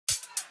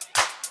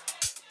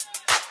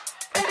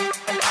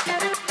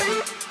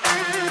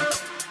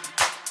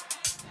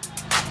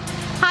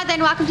there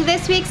and welcome to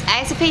this week's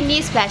ASFN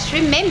News Flash.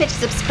 Remember to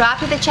subscribe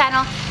to the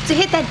channel, to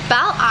hit that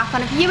bell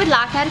icon if you would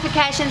like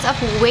notifications of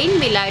when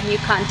we load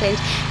new content.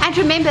 And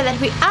remember that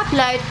we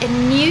upload a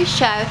new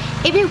show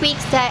every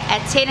weekday at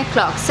 10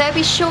 o'clock, so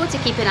be sure to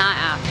keep an eye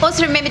out.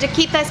 Also remember to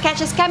keep those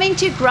catches coming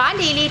to Grind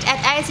Elite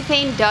at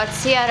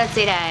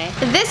asfn.co.za.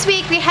 This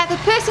week we have a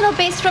personal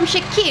best from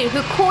Shakir,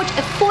 who caught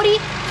a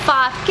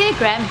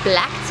 45-kilogram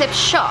black tip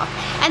shark,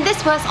 and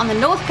this was on the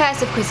north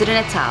coast of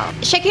KwaZulu-Natal.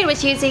 Shakir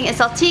was using a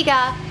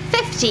Saltiga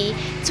 50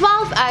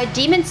 12-0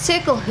 Demon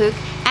Circle hook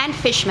and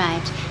fish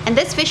mate, and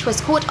this fish was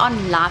caught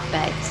on live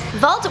bait.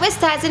 Walt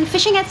Westhuizen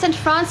fishing at St.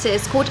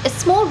 Francis caught a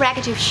small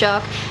raggetooth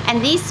shark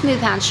and these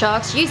smoothhound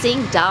sharks using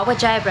Dawa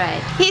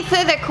J-braid. He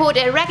further caught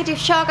a raggetooth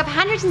shark of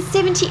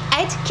 178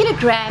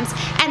 kilograms,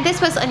 and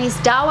this was on his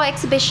Dawa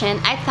exhibition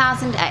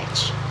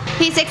 8000H.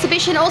 His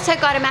exhibition also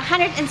got him a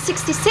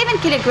 167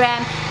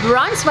 kilogram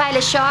bronze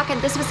whaler shark,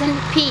 and this was in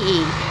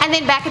PE. And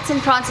then back at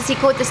St. Francis he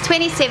caught this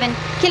 27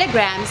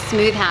 kilogram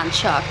smoothhound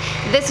shark.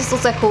 This was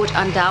also caught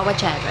on Dawa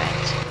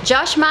J-braid.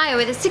 Josh Meyer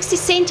with a 60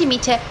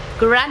 centimeter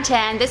grunter,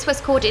 and this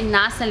was caught in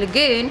Nasa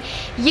Lagoon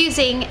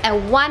using a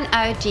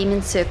 1-0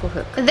 Demon Circle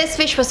hook. This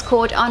fish was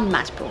caught on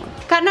mud prawn.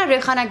 Karna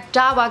Ruchana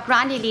Dawa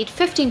Grind Elite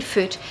 15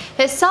 foot,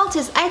 her salt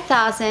is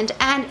 8,000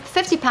 and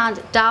 50-pound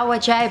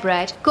Dawa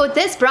J-braid caught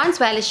this bronze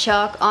whaler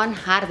shark on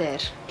Harder.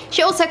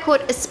 She also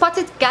caught a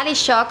spotted gully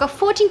shark of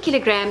 14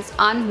 kilograms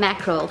on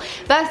mackerel.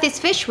 Both these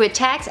fish were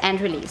tagged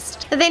and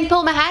released. Then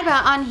Paul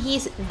Mahadra on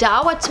his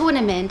Dawa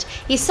tournament,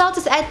 his salt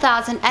is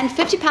 8,000 and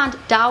 50-pound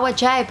Dawa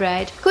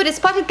J-braid caught a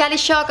spotted gully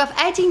shark of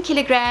 18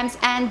 kilograms,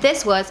 and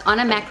this was on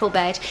a mackerel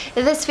bait.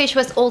 This fish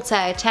was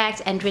also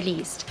tagged and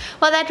released.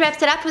 Well, that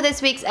wraps it up for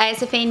this week's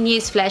ASFN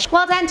News Flash.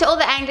 Well done to all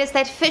the anglers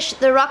that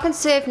fished the Rock and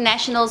Surf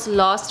Nationals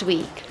last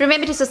week.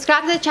 Remember to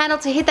subscribe to the channel,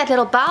 to hit that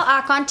little bell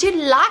icon, to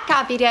like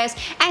our videos,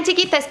 and to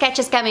keep those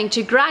catches coming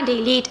to Grind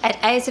Elite at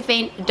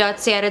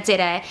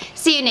asfn.co.za.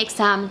 See you next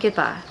time.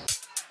 Goodbye.